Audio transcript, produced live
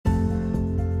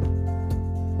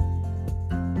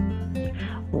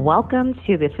Welcome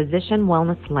to the Physician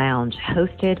Wellness Lounge,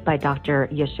 hosted by Dr.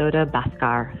 Yashoda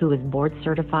Bhaskar, who is board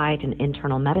certified in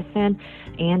internal medicine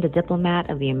and a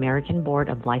diplomat of the American Board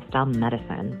of Lifestyle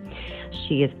Medicine.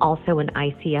 She is also an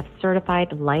ICF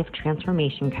certified life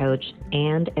transformation coach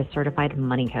and a certified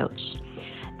money coach.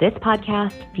 This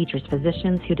podcast features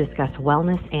physicians who discuss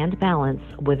wellness and balance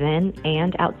within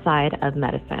and outside of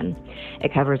medicine.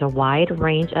 It covers a wide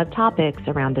range of topics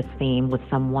around this theme with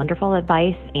some wonderful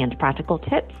advice and practical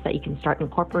tips that you can start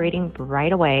incorporating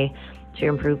right away to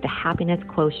improve the happiness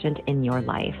quotient in your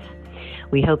life.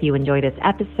 We hope you enjoy this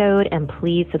episode, and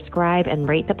please subscribe and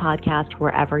rate the podcast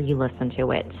wherever you listen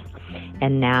to it.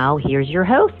 And now here's your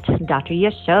host, Dr.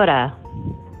 Yashoda.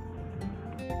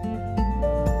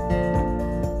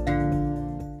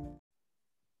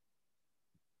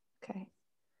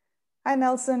 Hi,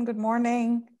 Nelson. Good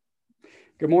morning.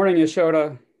 Good morning,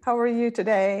 Yashoda. How are you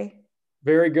today?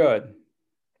 Very good.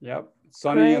 Yep.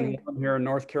 Sunny and warm here in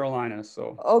North Carolina.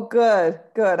 So. Oh, good.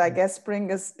 I guess spring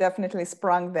is definitely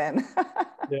sprung then.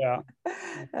 Yeah.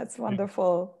 That's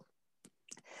wonderful.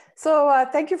 So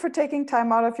thank you for taking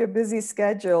time out of your busy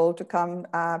schedule to come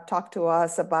talk to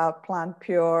us about Plant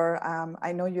Pure.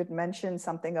 I know you'd mentioned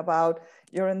something about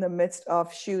you're in the midst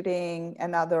of shooting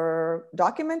another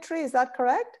documentary. Is that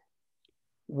correct?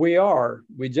 We are.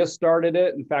 We just started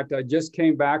it. In fact, I just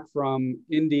came back from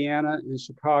Indiana and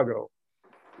Chicago,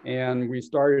 and we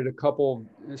started a couple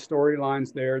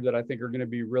storylines there that I think are going to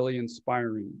be really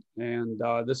inspiring. And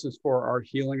this is for our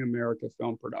Healing America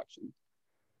film production.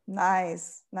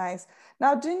 Nice. Now,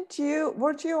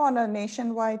 weren't you on a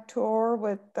nationwide tour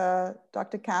with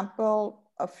Dr. Campbell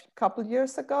a couple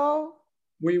years ago?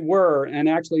 We were, and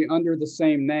actually under the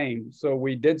same name. So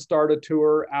we did start a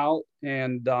tour out,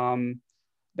 and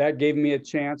that gave me a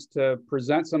chance to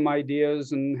present some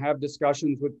ideas and have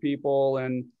discussions with people.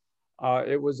 And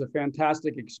it was a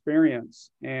fantastic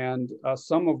experience. And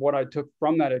some of what I took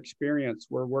from that experience,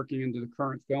 we're working into the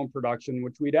current film production,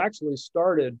 which we'd actually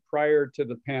started prior to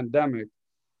the pandemic.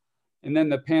 And then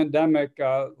the pandemic,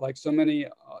 like so many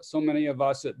of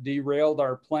us, it derailed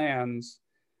our plans.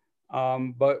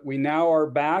 But we now are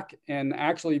back, and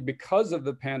actually because of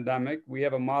the pandemic, we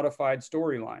have a modified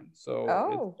storyline.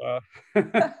 So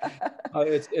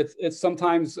it's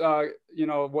sometimes,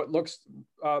 what looks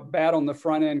bad on the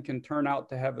front end can turn out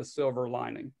to have a silver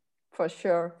lining. For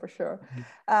sure.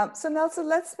 So Nelson,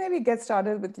 let's maybe get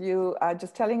started with you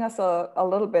just telling us a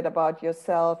little bit about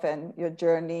yourself and your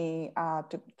journey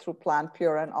through Plant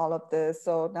Pure and all of this.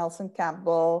 So Nelson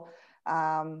Campbell,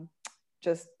 I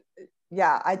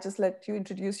just let you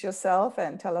introduce yourself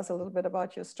and tell us a little bit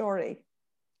about your story.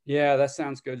 Yeah, that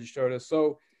sounds good, Yashoda.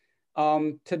 So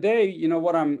today,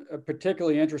 what I'm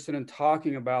particularly interested in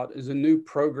talking about is a new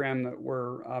program that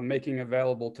we're making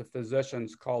available to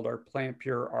physicians called our Plant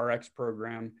Pure RX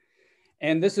program.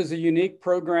 And this is a unique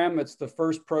program. It's the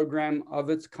first program of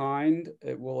its kind.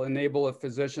 It will enable a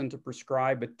physician to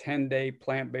prescribe a 10-day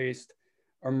plant-based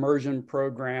immersion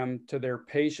program to their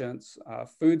patients,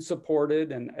 food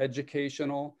supported and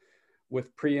educational,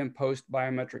 with pre and post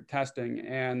biometric testing.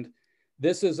 And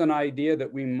this is an idea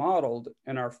that we modeled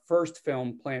in our first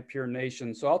film, Plant Pure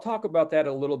Nation. So I'll talk about that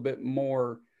a little bit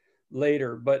more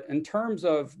later. But in terms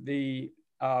of the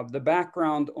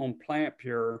background on Plant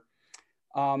Pure,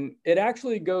 it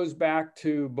actually goes back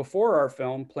to before our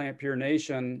film, Plant Pure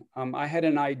Nation. I had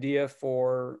an idea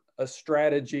for a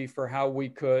strategy for how we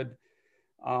could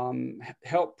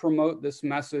help promote this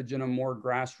message in a more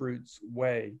grassroots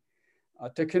way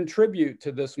to contribute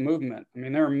to this movement. I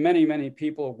mean, there are many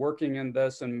people working in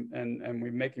this, and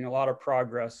we're making a lot of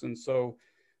progress. And so,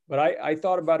 but I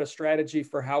thought about a strategy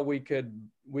for how we could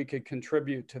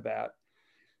contribute to that.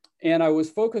 And I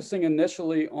was focusing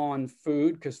initially on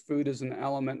food, because food is an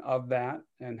element of that,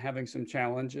 and having some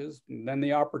challenges. And then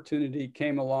the opportunity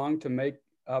came along to make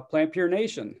Plant Pure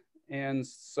Nation. And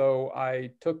so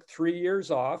I took 3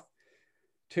 years off,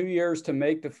 2 years to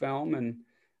make the film and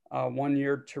 1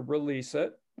 year to release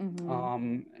it.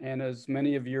 Mm-hmm. And as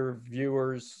many of your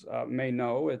viewers may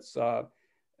know, it's a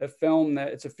film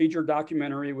it's a feature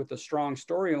documentary with a strong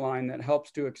storyline that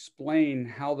helps to explain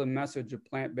how the message of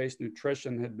plant-based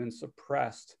nutrition had been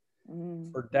suppressed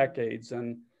for decades.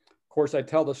 And of course, I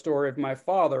tell the story of my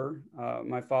father.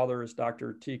 My father is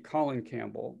Dr. T. Colin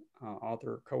Campbell,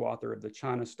 co-author of the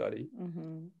China Study,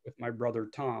 with my brother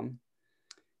Tom.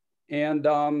 And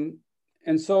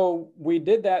so we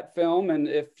did that film, and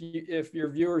if your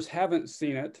viewers haven't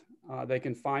seen it, they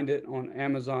can find it on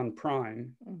Amazon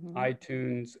Prime,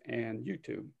 iTunes, and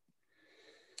YouTube.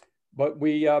 But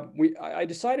I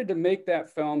decided to make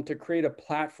that film to create a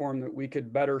platform that we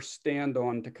could better stand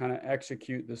on to kind of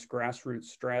execute this grassroots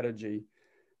strategy.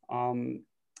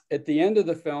 At the end of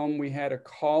the film, we had a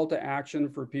call to action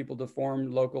for people to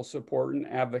form local support and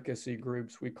advocacy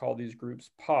groups. We call these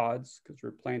groups pods because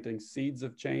we're planting seeds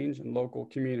of change in local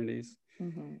communities.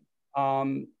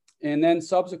 Mm-hmm. And then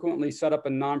subsequently set up a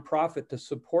nonprofit to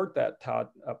support that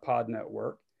pod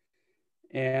network.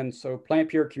 And so Plant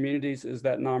Pure Communities is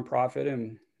that nonprofit,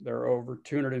 and there are over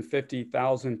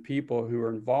 250,000 people who are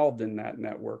involved in that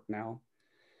network now.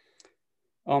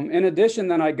 In addition,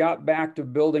 then I got back to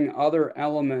building other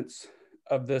elements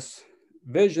of this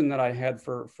vision that I had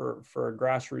for a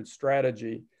grassroots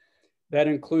strategy. That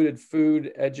included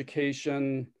food,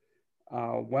 education,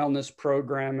 wellness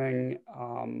programming,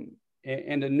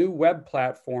 and a new web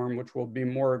platform, which will be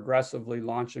more aggressively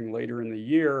launching later in the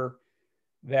year,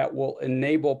 that will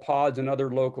enable pods and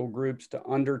other local groups to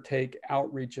undertake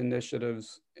outreach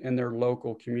initiatives in their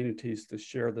local communities to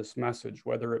share this message,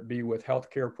 whether it be with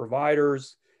healthcare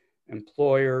providers,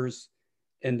 employers,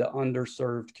 into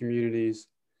underserved communities.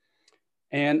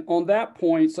 And on that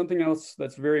point, something else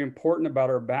that's very important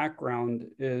about our background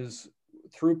is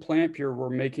through Plant Pure, we're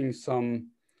making some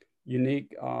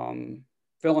unique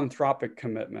philanthropic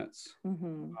commitments.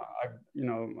 Mm-hmm.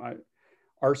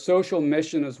 Our social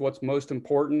mission is what's most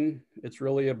important. It's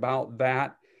really about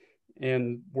that.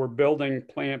 And we're building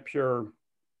Plant Pure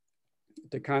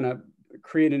to kind of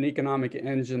create an economic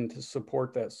engine to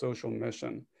support that social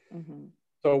mission. Mm-hmm.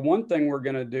 So one thing we're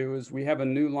going to do is we have a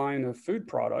new line of food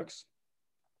products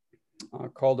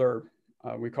called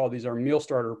we call these our meal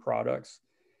starter products.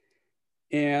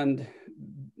 And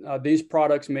these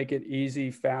products make it easy,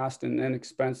 fast, and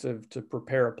inexpensive to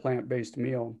prepare a plant-based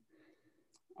meal.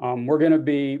 We're going to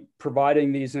be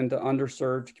providing these into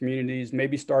underserved communities,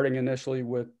 maybe starting initially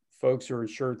with folks who are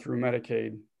insured through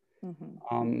Medicaid,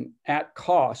 mm-hmm. At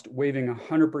cost, waiving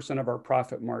 100% of our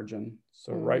profit margin.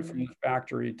 So mm-hmm. right from the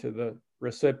factory to the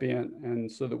recipient,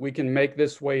 and so that we can make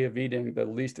this way of eating the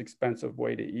least expensive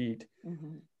way to eat,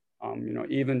 mm-hmm.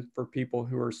 Even for people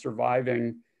who are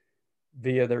surviving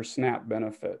via their SNAP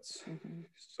benefits. Mm-hmm.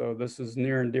 So this is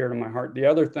near and dear to my heart. The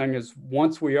other thing is,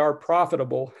 once we are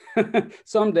profitable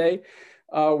someday,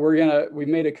 we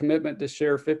made a commitment to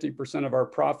share 50% of our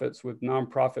profits with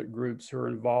nonprofit groups who are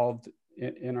involved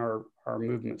in our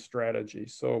movement strategy.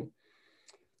 So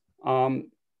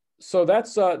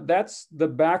that's the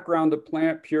background of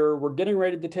Plant Pure. We're getting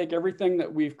ready to take everything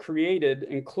that we've created,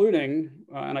 including,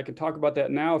 and I can talk about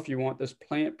that now if you want, this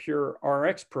Plant Pure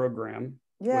RX program.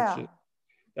 Yeah.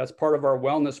 That's part of our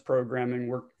wellness programming.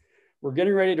 We're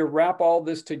getting ready to wrap all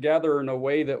this together in a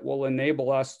way that will enable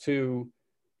us to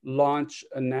launch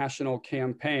a national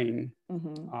campaign.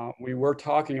 Mm-hmm. We were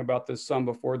talking about this some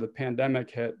before the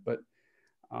pandemic hit, but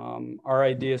our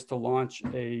idea is to launch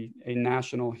a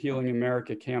national Healing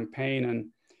America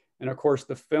campaign. And of course,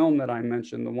 the film that I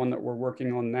mentioned, the one that we're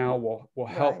working on now, will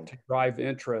help right. to drive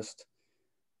interest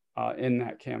in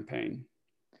that campaign.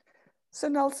 So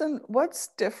Nelson, what's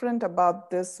different about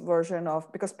this version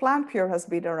because Plant Pure has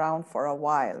been around for a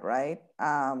while, right?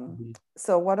 Mm-hmm.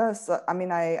 So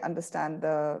I understand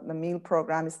the meal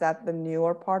program. Is that the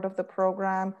newer part of the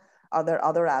program? Are there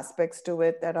other aspects to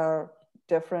it that are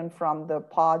different from the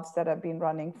pods that have been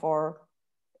running for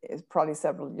probably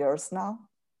several years now?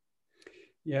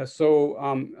 Yeah, so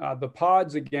the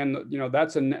pods, again,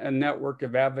 that's a network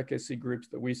of advocacy groups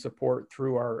that we support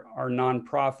through our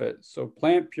nonprofit. So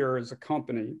Plant Pure is a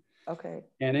company. Okay.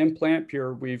 And in Plant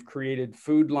Pure, we've created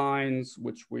food lines,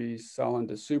 which we sell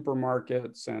into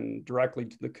supermarkets and directly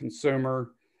to the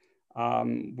consumer.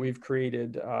 We've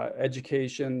created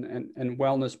education and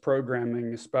wellness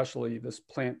programming, especially this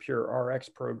Plant Pure RX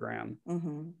program.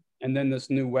 Mm-hmm. And then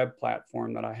this new web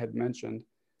platform that I had mentioned.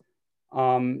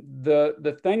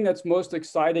 The thing that's most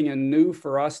exciting and new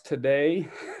for us today,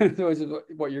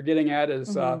 what you're getting at,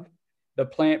 is mm-hmm. The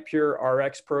Plant Pure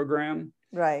RX program.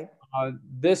 Right.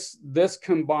 This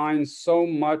combines so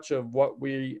much of what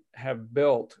we have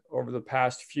built over the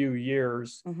past few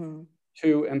years mm-hmm.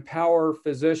 to empower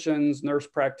physicians, nurse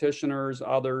practitioners,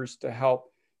 others to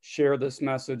help share this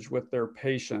message with their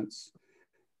patients.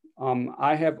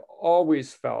 I have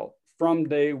always felt from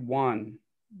day one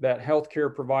that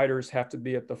healthcare providers have to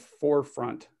be at the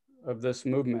forefront of this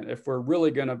movement if we're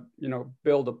really going to,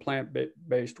 build a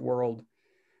plant-based world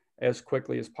as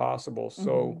quickly as possible.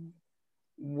 So mm-hmm.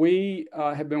 we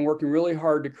have been working really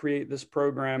hard to create this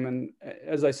program. And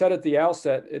as I said at the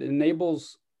outset, it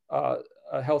enables a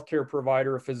healthcare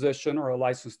provider, a physician, or a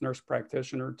licensed nurse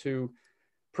practitioner to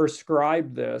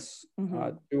prescribe this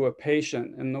to a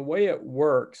patient. And the way it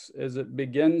works is it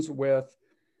begins with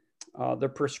the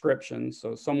prescription.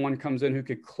 So someone comes in who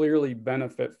could clearly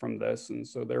benefit from this, and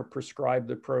so they're prescribed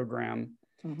the program.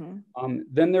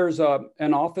 Then there's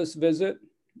an office visit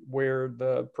where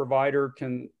the provider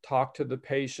can talk to the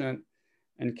patient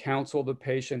and counsel the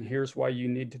patient. Here's why you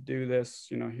need to do this.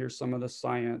 You know, here's some of the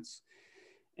science.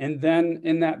 And then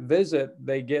in that visit,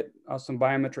 they get some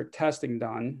biometric testing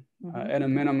done. At a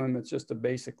minimum, it's just a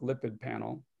basic lipid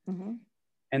panel.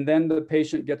 And then the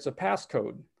patient gets a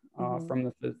passcode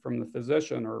from the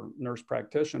physician or nurse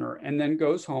practitioner, and then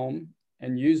goes home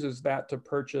and uses that to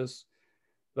purchase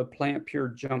the Plant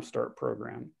Pure Jumpstart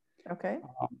program. Okay.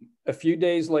 A few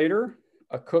days later,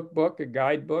 a cookbook, a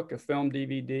guidebook, a film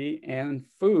DVD, and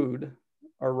food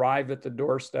arrive at the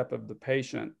doorstep of the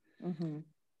patient.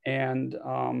 And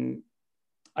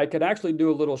I could actually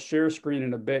do a little share screen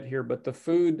in a bit here, but the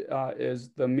food is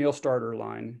the meal starter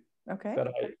line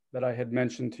that I had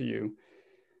mentioned to you.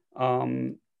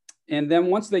 And then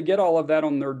once they get all of that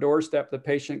on their doorstep, the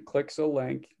patient clicks a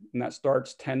link, and that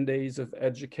starts 10 days of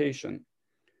education.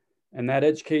 And that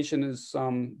education is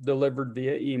delivered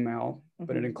via email,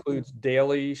 but it includes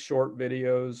daily short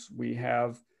videos. We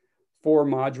have 4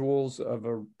 modules of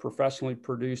a professionally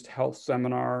produced health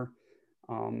seminar.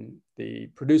 The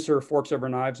producer of Forks Over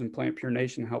Knives and Plant Pure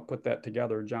Nation helped put that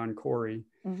together, John Corey.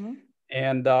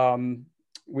 And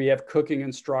we have cooking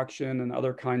instruction and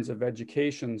other kinds of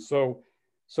education.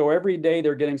 So every day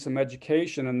they're getting some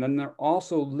education, and then they're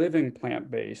also living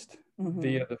plant-based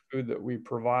via the food that we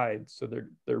provide. So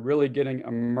they're really getting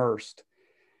immersed.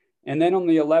 And then on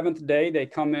the 11th day, they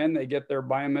come in, they get their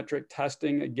biometric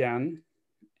testing again.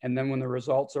 And then when the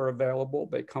results are available,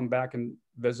 they come back and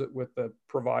visit with the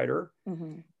provider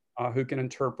who can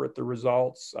interpret the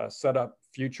results, set up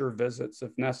future visits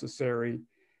if necessary.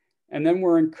 And then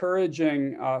we're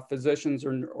encouraging physicians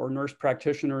or nurse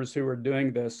practitioners who are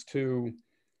doing this to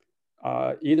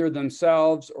either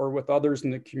themselves or with others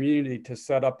in the community to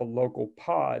set up a local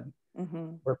pod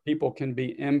where people can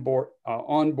be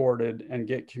onboarded and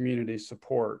get community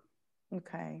support.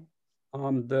 Okay.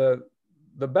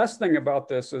 The best thing about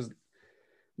this is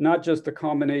not just the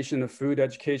combination of food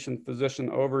education, physician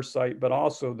oversight, but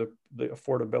also the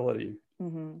affordability.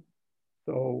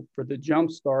 So for the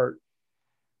Jumpstart,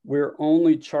 we're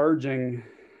only charging,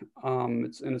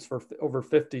 it's for over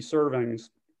 50 servings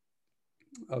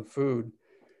of food.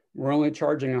 We're only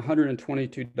charging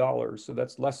 $122. So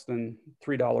that's less than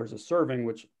 $3 a serving,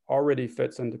 which already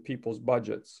fits into people's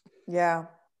budgets. Yeah.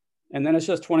 And then it's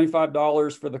just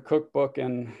 $25 for the cookbook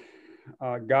and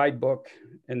guidebook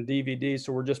and DVD.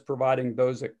 So we're just providing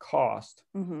those at cost.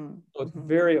 So it's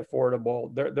very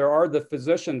affordable. There are the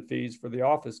physician fees for the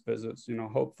office visits. You know,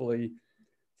 hopefully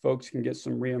folks can get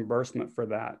some reimbursement for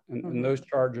that. And those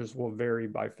charges will vary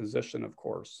by physician, of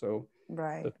course. So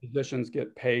the physicians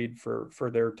get paid for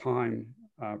their time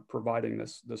providing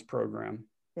this program.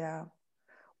 Yeah.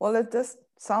 Well, it just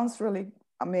sounds really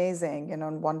amazing,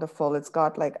 and wonderful. It's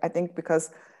got, like, I think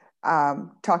because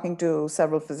talking to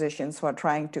several physicians who are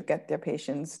trying to get their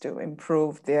patients to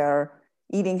improve their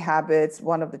eating habits,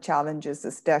 one of the challenges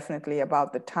is definitely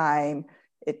about the time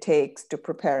it takes to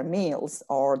prepare meals,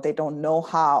 or they don't know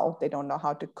how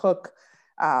to cook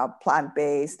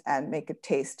plant-based and make it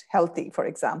taste healthy, for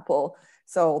example.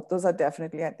 So those are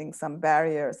definitely, I think, some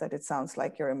barriers that it sounds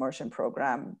like your immersion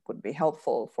program would be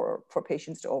helpful for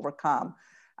patients to overcome.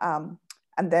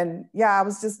 And then, yeah, I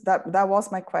was just, that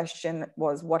was my question,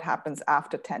 was what happens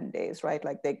after 10 days, right?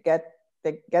 Like they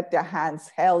get their hands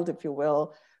held, if you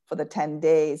will, for the 10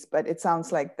 days, but it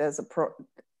sounds like there's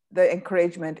the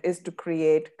encouragement is to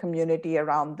create community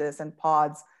around this and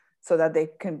pods so that they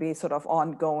can be sort of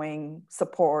ongoing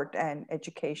support and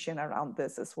education around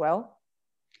this as well.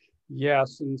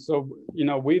 Yes, and so, you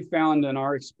know, we've found in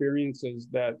our experiences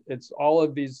that it's all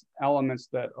of these elements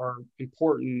that are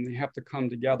important. They have to come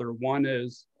together. One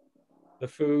is the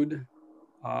food,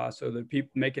 so that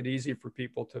people make it easy for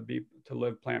people to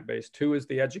live plant-based. 2 is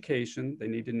the education. They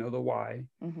need to know the why.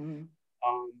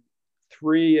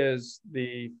 3 is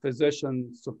the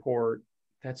physician support.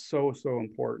 That's so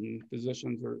important.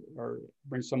 Physicians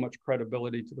bring so much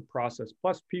credibility to the process.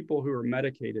 Plus, people who are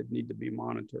medicated need to be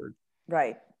monitored.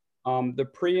 Right. The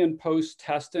pre and post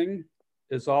testing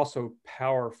is also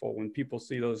powerful when people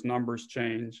see those numbers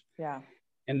change. Yeah.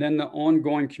 And then the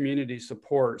ongoing community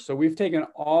support. So we've taken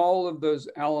all of those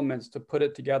elements to put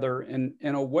it together in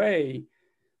a way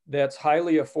that's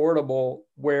highly affordable,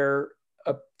 where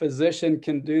a physician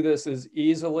can do this as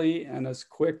easily and as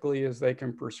quickly as they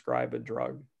can prescribe a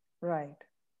drug. Right.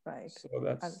 So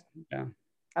that's, yeah.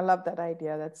 I love that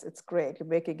idea. It's great. You're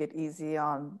making it easy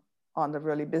on the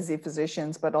really busy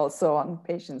physicians, but also on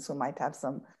patients who might have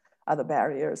some other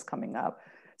barriers coming up.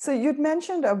 So you'd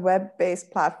mentioned a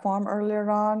web-based platform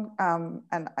earlier on,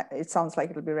 and it sounds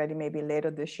like it'll be ready maybe later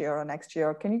this year or next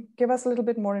year. Can you give us a little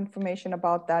bit more information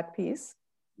about that piece?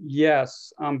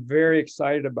 Yes, I'm very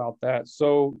excited about that.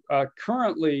 So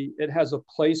currently it has a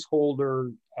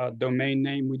placeholder domain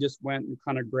name. We just went and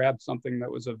kind of grabbed something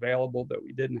that was available that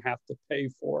we didn't have to pay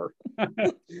for.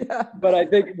 Yeah. But I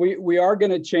think we are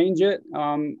going to change it.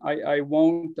 I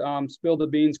won't spill the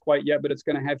beans quite yet, but it's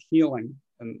going to have healing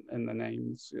in the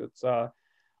name.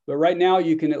 But right now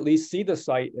you can at least see the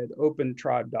site at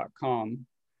opentribe.com.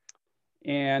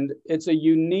 And it's a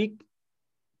unique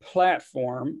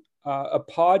platform. A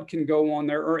pod can go on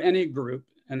there, or any group,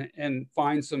 and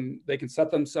find some, they can set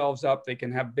themselves up, they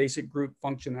can have basic group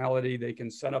functionality, they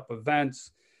can set up events,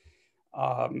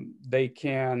 they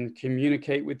can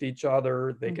communicate with each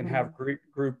other, they can have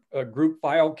a group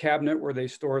file cabinet where they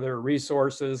store their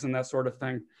resources and that sort of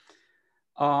thing.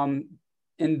 And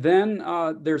then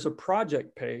there's a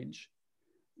project page,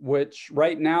 which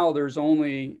right now there's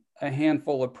only a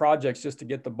handful of projects just to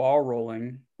get the ball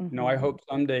rolling. You know, I hope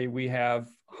someday we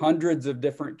have hundreds of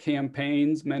different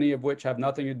campaigns, many of which have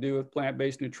nothing to do with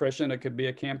plant-based nutrition. It could be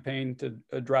a campaign to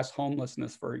address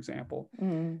homelessness, for example.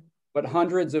 But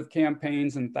hundreds of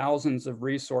campaigns and thousands of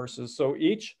resources. So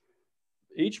each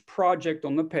project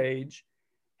on the page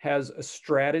has a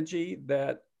strategy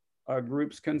that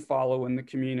groups can follow in the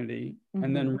community,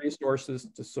 and then resources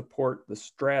to support the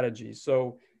strategy.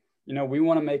 So, you know, we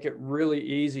want to make it really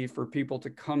easy for people to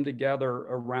come together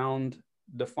around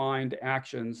defined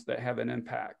actions that have an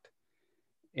impact.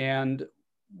 And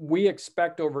we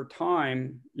expect over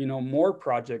time, you know, more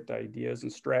project ideas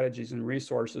and strategies and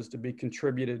resources to be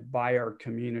contributed by our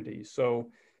community.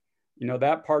 So, you know,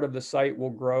 that part of the site will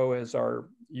grow as our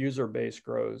user base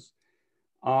grows.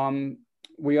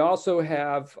 We also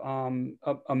have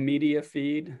a media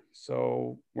feed.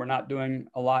 So we're not doing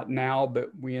a lot now, but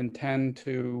we intend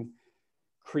to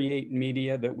create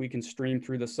media that we can stream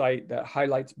through the site that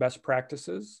highlights best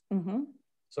practices.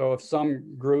 So if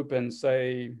some group in,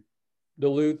 say,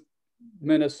 Duluth,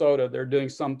 Minnesota, they're doing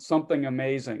something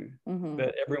amazing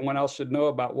that everyone else should know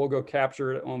about, we'll go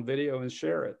capture it on video and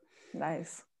share it.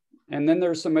 Nice. And then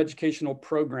there's some educational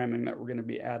programming that we're going to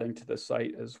be adding to the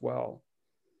site as well.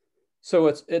 So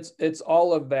it's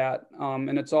all of that,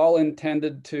 and it's all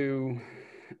intended to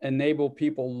enable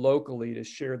people locally to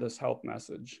share this health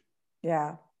message.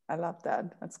 Yeah, I love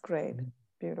that. That's great.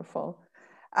 Beautiful.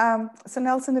 So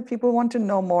Nelson, if people want to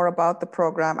know more about the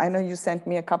program, I know you sent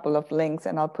me a couple of links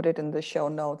and I'll put it in the show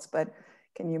notes, but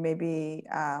can you maybe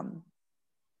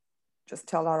just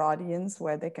tell our audience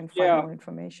where they can find more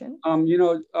information? You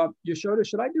know, Yashoda,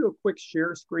 should I do a quick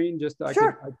share screen just so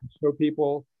Sure. I can show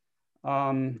people?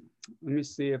 Let me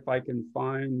see if I can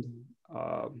find,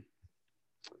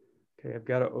 okay, I've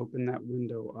got to open that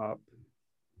window up.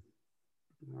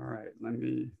 All right,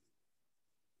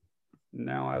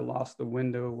 now I lost the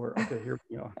window where, okay, here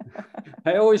we go.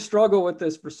 I always struggle with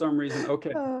this for some reason.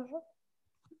 Okay.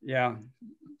 Yeah,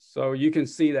 so you can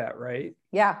see that, right?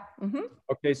 Yeah.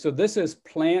 Okay, so this is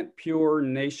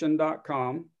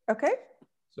plantpurenation.com. Okay.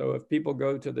 So if people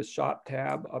go to the shop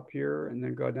tab up here and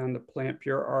then go down to Plant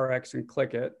Pure RX and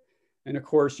click it, and of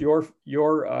course your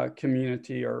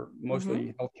community are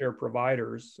mostly healthcare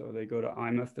providers, so they go to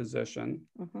I'm a physician.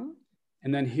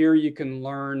 And then here you can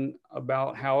learn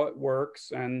about how it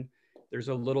works, and there's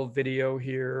a little video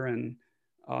here and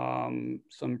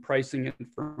some pricing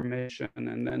information,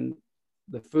 and then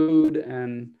the food,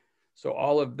 and so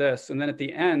all of this. And then at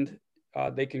the end,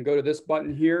 they can go to this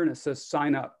button here and it says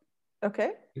sign up.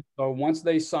 Okay. So once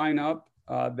they sign up,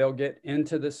 they'll get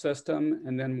into the system,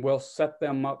 and then we'll set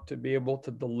them up to be able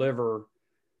to deliver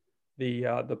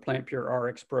the Plant Pure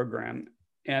RX program.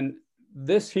 And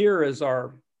this here is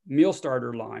our meal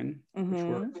starter line, which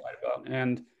we're excited about.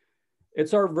 And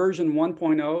it's our version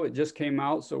 1.0. It just came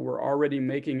out, so we're already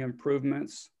making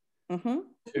improvements to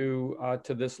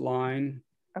this line.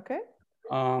 Okay.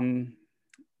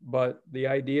 But the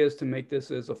idea is to make this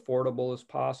as affordable as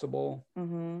possible.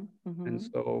 And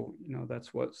so, you know,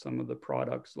 that's what some of the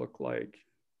products look like.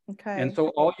 Okay. And so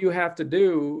all you have to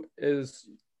do is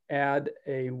add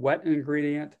a wet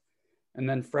ingredient and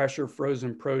then fresh or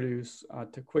frozen produce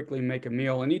to quickly make a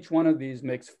meal. And each one of these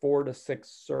makes 4 to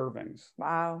 6 servings.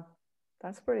 Wow,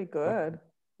 that's pretty good.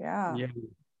 Yeah. Yeah.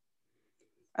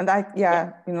 And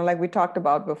you know, like we talked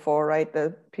about before, right?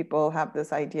 The people have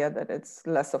this idea that it's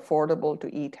less affordable to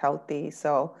eat healthy.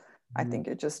 So I think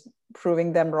you're just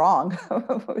proving them wrong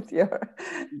with your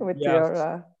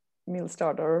meal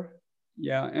starter.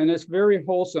 Yeah, and it's very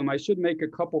wholesome. I should make a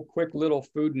couple quick little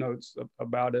food notes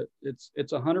about it. It's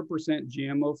 100%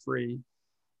 GMO free.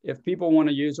 If people want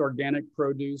to use organic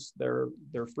produce, they're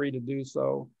free to do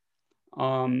so.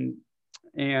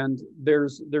 And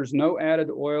there's no added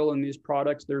oil in these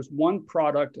products. There's one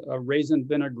product, a raisin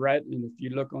vinaigrette, and if you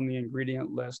look on the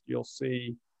ingredient list, you'll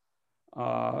see.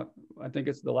 I think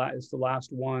it's the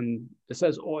last one. It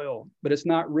says oil, but it's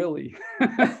not really.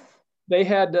 We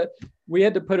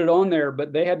had to put it on there,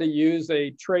 but they had to use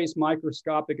a trace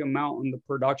microscopic amount in the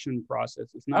production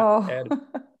process. It's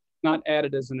not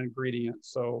added as an ingredient,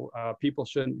 so people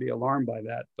shouldn't be alarmed by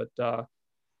that. But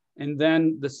and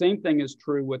then the same thing is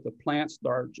true with the plant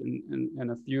starch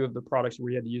and a few of the products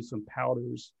where you had to use some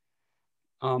powders.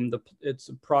 It's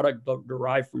a product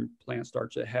derived from plant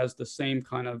starch that has the same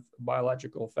kind of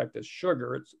biological effect as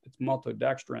sugar. It's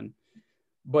maltodextrin,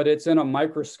 but it's in a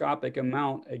microscopic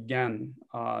amount. Again,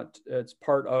 it's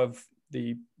part of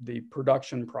the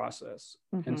production process.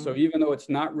 Mm-hmm. And so even though it's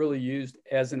not really used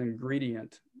as an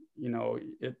ingredient,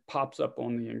 it pops up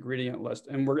on the ingredient list.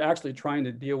 And we're actually trying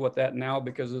to deal with that now,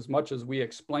 because as much as we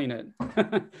explain it,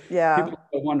 yeah, people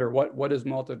wonder what is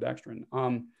maltodextrin.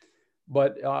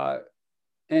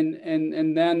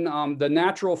 And then the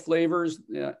natural flavors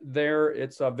there,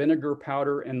 it's a vinegar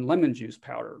powder and lemon juice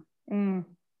powder. Mm.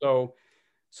 So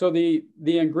the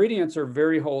ingredients are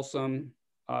very wholesome,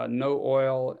 no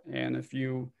oil. And if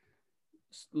you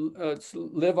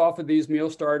live off of these meal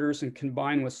starters and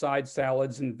combine with side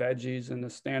salads and veggies and a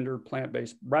standard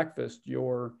plant-based breakfast,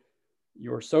 your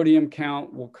sodium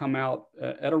count will come out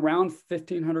at around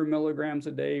 1,500 milligrams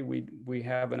a day. We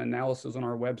have an analysis on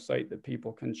our website that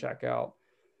people can check out.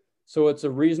 So it's a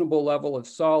reasonable level of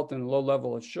salt and low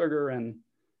level of sugar, and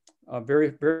a very,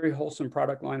 very wholesome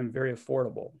product line and very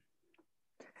affordable.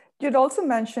 You'd also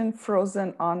mentioned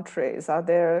frozen entrees. Are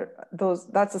there those?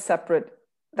 That's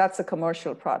a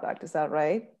commercial product, is that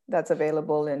right? That's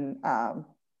available in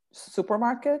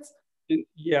supermarkets?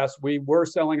 Yes, we were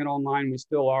selling it online. We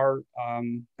still are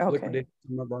liquidating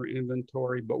some of our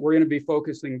inventory, but we're going to be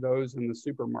focusing those in the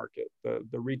supermarket,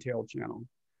 the retail channel.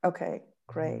 Okay,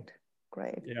 great.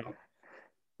 Yeah.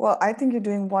 Well, I think you're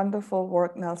doing wonderful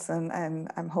work, Nelson, and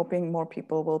I'm hoping more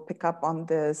people will pick up on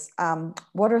this.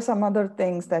 What are some other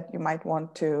things that you might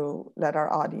want to let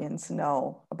our audience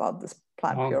know about this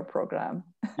Plant Pure program?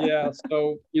 Yeah,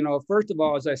 so, first of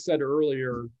all, as I said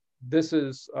earlier, this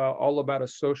is all about a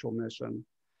social mission.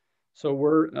 So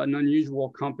we're an unusual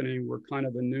company. We're kind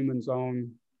of a Newman's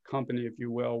Own company, if you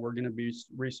will. We're going to be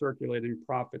recirculating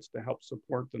profits to help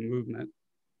support the movement.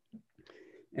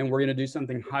 And we're going to do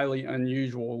something highly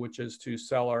unusual, which is to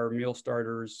sell our meal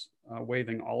starters,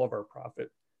 waiving all of our profit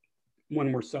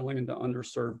when we're selling into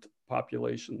underserved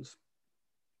populations.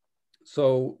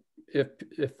 So if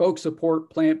folks support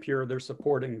Plant Pure, they're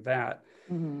supporting that.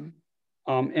 Mm-hmm.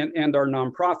 And our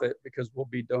nonprofit, because we'll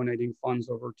be donating funds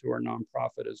over to our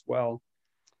nonprofit as well.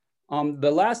 The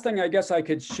last thing I guess I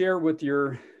could share with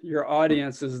your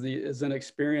audience is an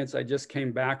experience I just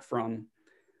came back from.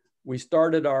 We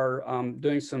started our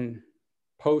doing some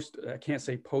I can't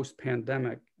say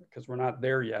post-pandemic because we're not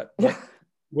there yet. But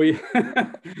we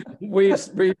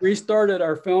restarted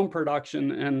our film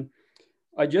production, and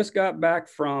I just got back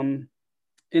from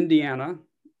Indiana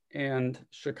and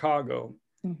Chicago.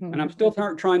 Mm-hmm. And I'm still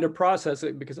trying to process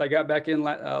it because I got back in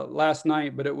last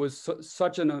night, but it was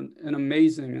such an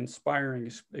amazing,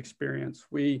 inspiring experience.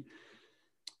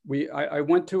 I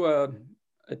went to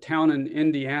a town in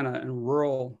Indiana, in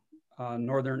rural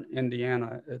northern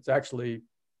Indiana. It's actually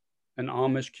an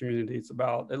Amish community. It's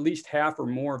about at least half or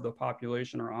more of the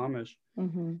population are Amish.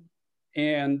 Mm-hmm.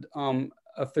 And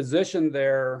a physician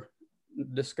there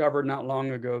discovered not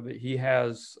long ago that he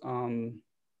has,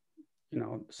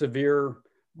 severe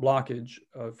blockage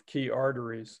of key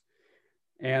arteries,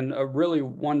 and a really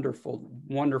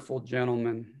wonderful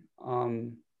gentleman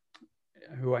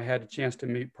who I had a chance to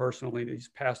meet personally these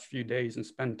past few days and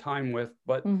spend time with.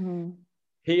 But mm-hmm.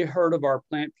 He heard of our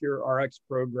Plant Pure RX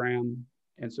program,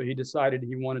 and so he decided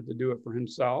he wanted to do it for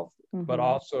himself, mm-hmm. but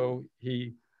also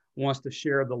he wants to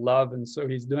share the love, and so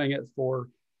he's doing it for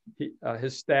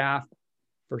his staff,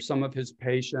 for some of his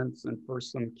patients, and for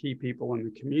some key people in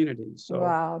the community. So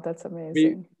wow, that's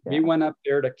amazing. We went up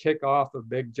there to kick off a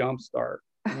big jumpstart.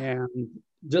 And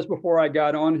just before I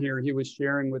got on here, he was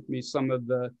sharing with me some of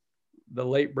the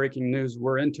late breaking news.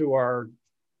 We're into our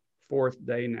 4th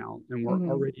day now, and we're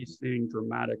mm-hmm. already seeing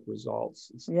dramatic results.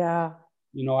 Yeah.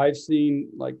 I've seen,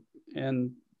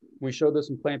 and we showed this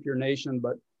in Plant Pure Nation,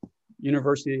 but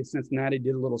University of Cincinnati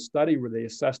did a little study where they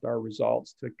assessed our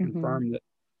results to confirm mm-hmm. that,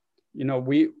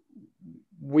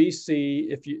 we see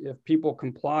if people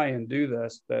comply and do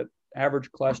this, that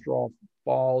average cholesterol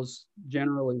falls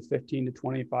generally 15 to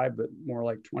 25, but more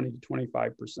like 20 to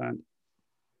 25%.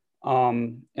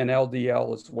 And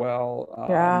LDL as well.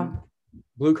 Yeah.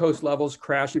 Glucose levels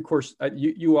crash. Of course,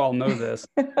 you all know this.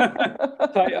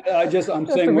 I'm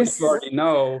saying what you already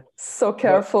know. So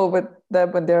careful with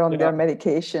them when they're on their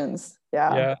medications.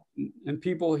 Yeah. Yeah. And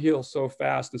people heal so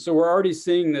fast. And so we're already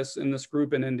seeing this in this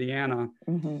group in Indiana.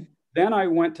 Mm-hmm. Then I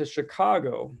went to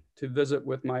Chicago to visit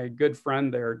with my good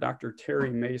friend there, Dr.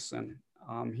 Terry Mason.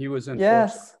 He was in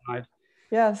Yes.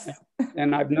 Yes.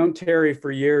 And I've known Terry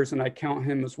for years, and I count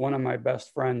him as one of my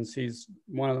best friends. He's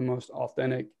one of the most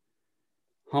authentic,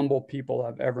 humble people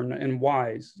I've ever known, and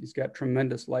wise. He's got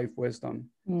tremendous life wisdom.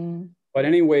 Mm. But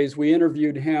anyways, we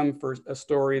interviewed him for a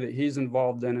story that he's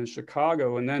involved in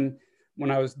Chicago. And then when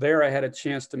I was there, I had a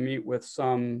chance to meet with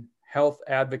some health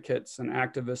advocates and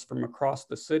activists from across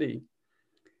the city.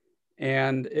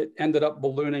 And it ended up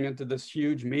ballooning into this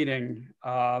huge meeting.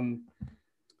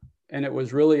 And it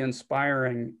was really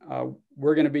inspiring.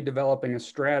 We're going to be developing a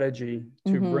strategy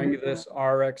to bring this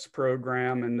RX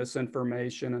program and this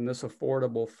information and this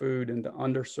affordable food into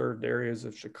underserved areas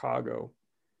of Chicago.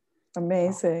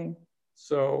 Amazing.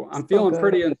 So I'm feeling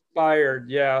pretty inspired.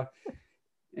 Yeah.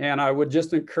 And I would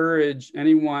just encourage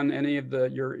anyone, any of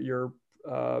your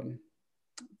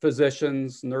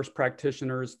physicians, nurse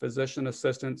practitioners, physician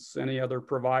assistants, any other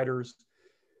providers,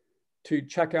 to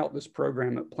check out this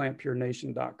program at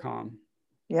plantpurenation.com.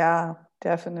 Yeah,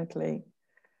 definitely.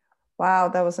 Wow,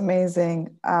 that was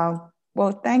amazing.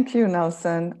 Well, thank you,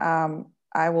 Nelson.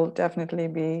 I will definitely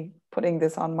be putting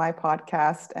this on my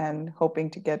podcast and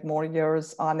hoping to get more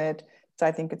ears on it. So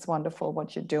I think it's wonderful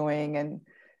what you're doing in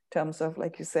terms of,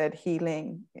 like you said,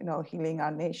 healing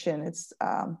our nation. It's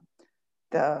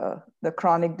the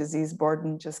chronic disease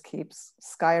burden just keeps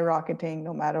skyrocketing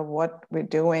no matter what we're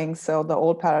doing. So the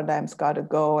old paradigm's got to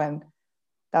go. And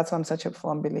that's why I'm such a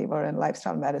firm believer in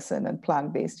lifestyle medicine and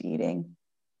plant-based eating.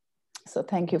 So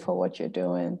thank you for what you're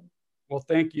doing. Well,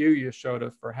 thank you,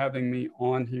 Yashoda, for having me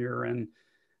on here. And,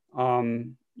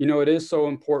 it is so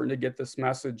important to get this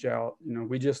message out.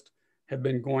 We just have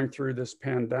been going through this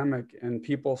pandemic, and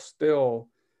people still,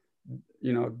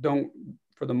 don't,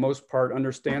 for the most part,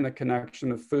 understand the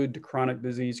connection of food to chronic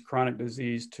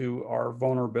disease to our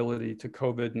vulnerability to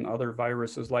COVID and other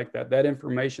viruses like that. That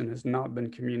information has not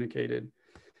been communicated.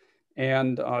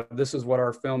 And this is what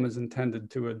our film is intended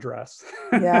to address.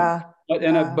 Yeah. but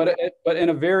in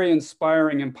a very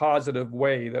inspiring and positive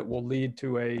way that will lead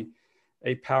to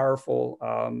a powerful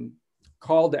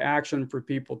call to action for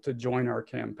people to join our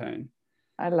campaign.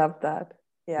 I love that.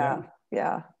 Yeah.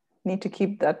 Need to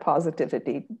keep that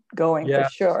positivity going for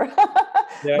sure.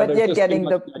 But yet getting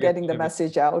the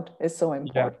message out is so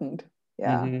important.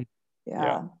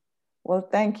 Yeah. Well,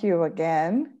 thank you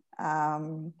again.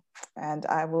 And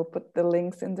I will put the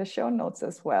links in the show notes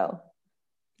as well.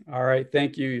 All right.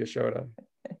 Thank you, Yashoda.